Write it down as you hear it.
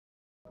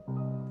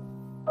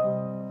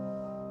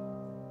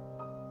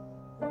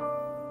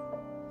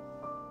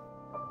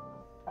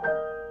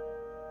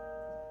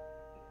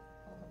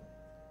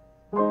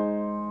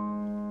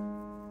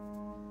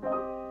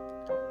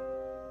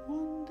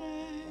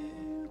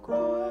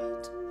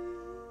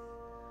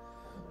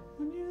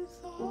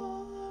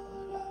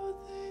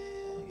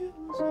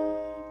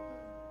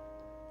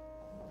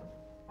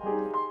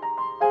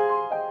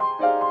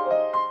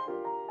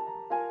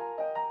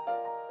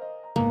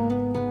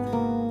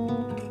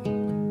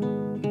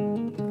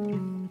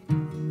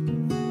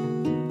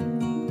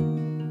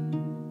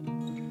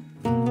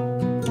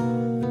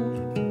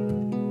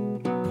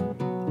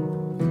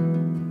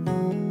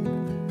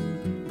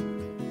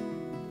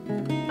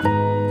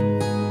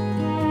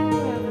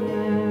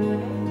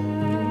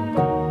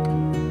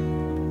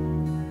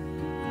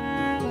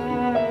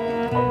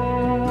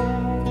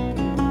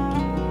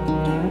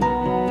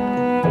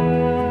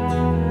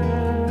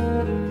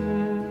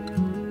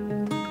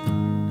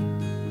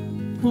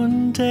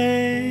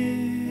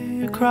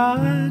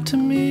cried to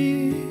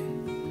me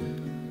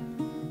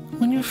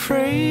when you're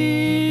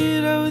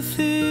afraid I would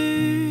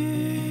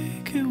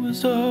think it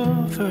was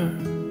over.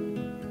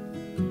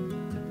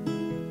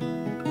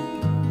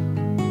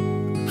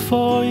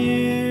 4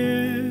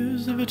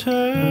 years of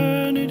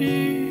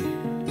eternity,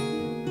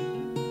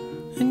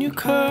 and you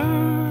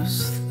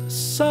curse the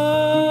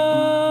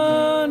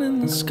sun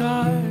in the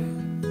sky.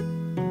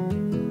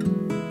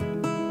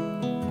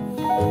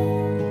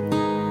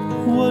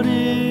 What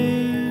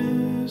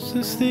is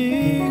this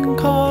thing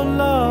called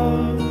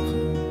love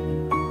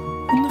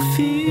when the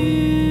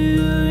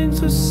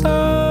feelings are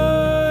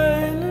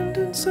silent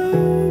and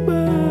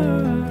sober?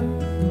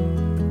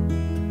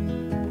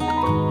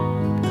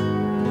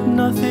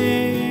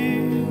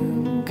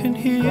 Nothing can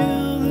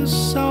heal this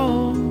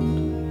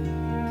sound,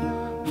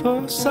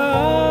 for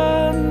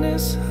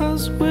sadness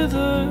has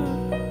withered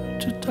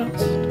to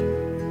dust.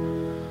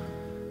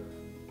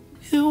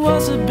 It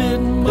was a bit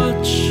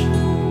much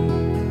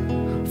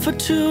for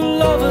two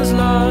lovers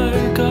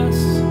like us,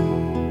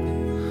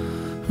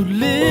 who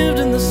lived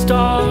in the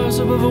stars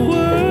above a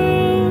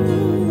world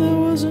that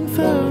wasn't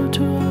fair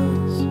to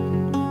us.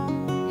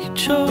 You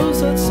chose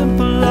that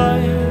simple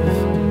life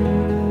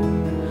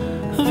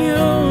of your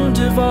own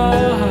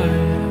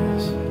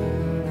device.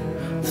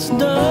 There's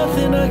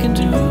nothing I can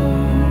do.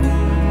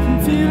 I'm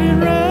feeling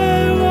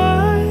red,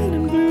 white,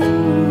 and blue.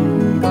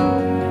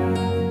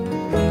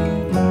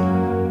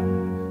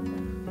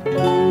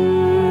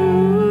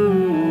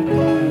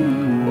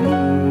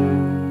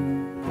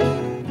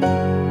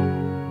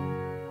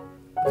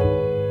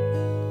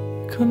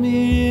 Come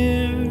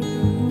here,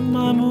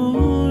 my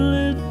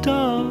moonlit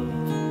dove.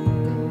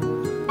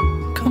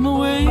 Come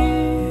away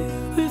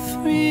with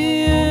me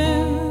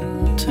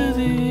into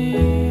the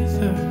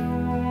ether.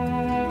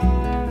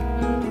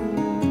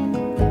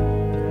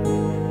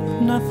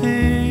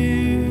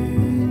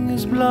 Nothing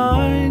is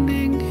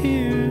blinding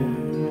here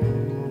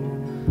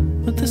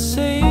but the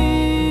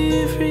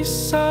savory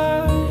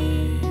sight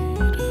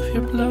of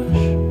your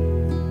blush.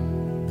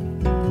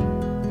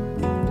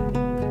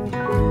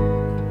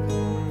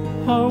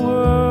 Our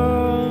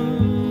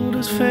world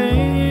is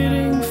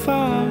fading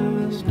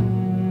fast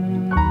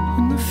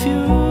in the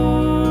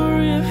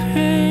fury of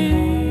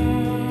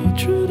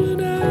hatred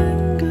and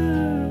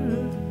anger.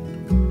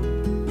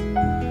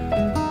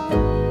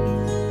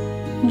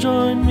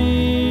 Join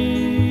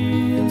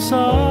me in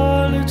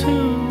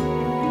solitude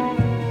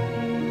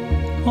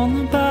on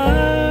the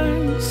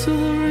banks of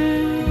the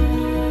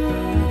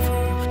river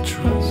of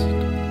trust.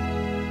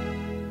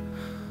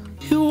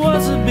 It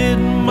was a bit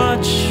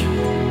much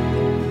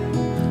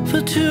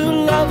for two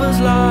lovers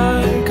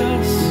like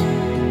us,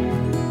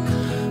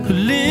 who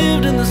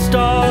lived in the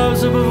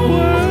stars of a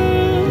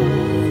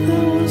world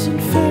that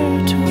wasn't fair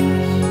to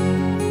us.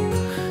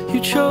 You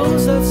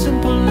chose that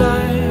simple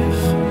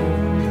life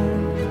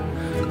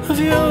of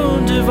your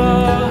own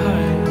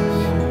device.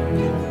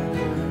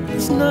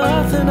 There's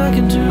nothing I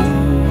can do.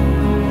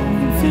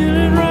 I'm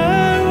feeling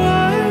red,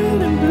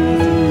 white, and blue.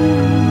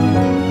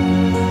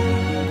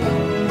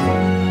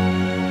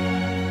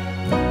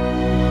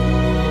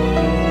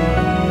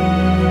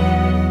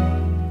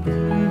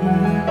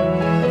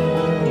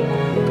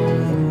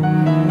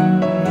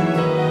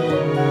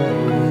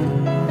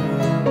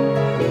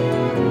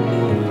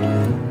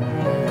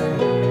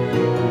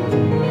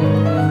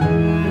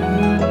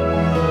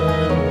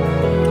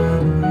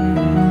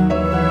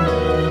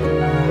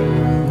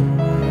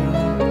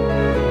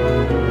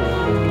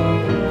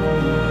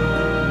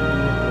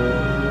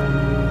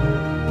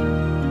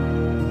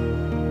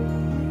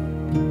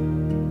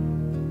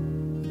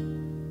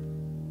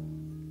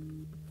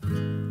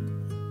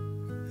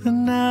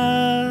 And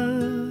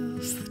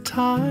as the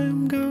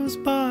time goes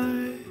by,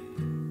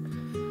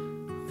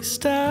 we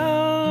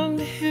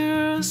stand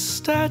here as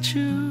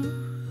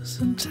statues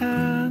in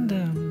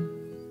tandem,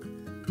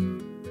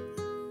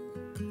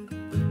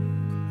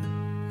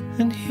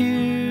 and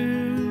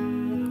here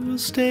will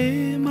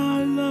stay,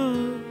 my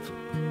love,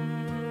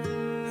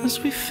 as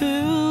we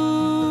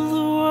fill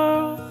the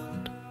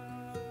world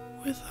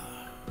with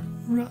our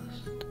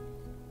rust.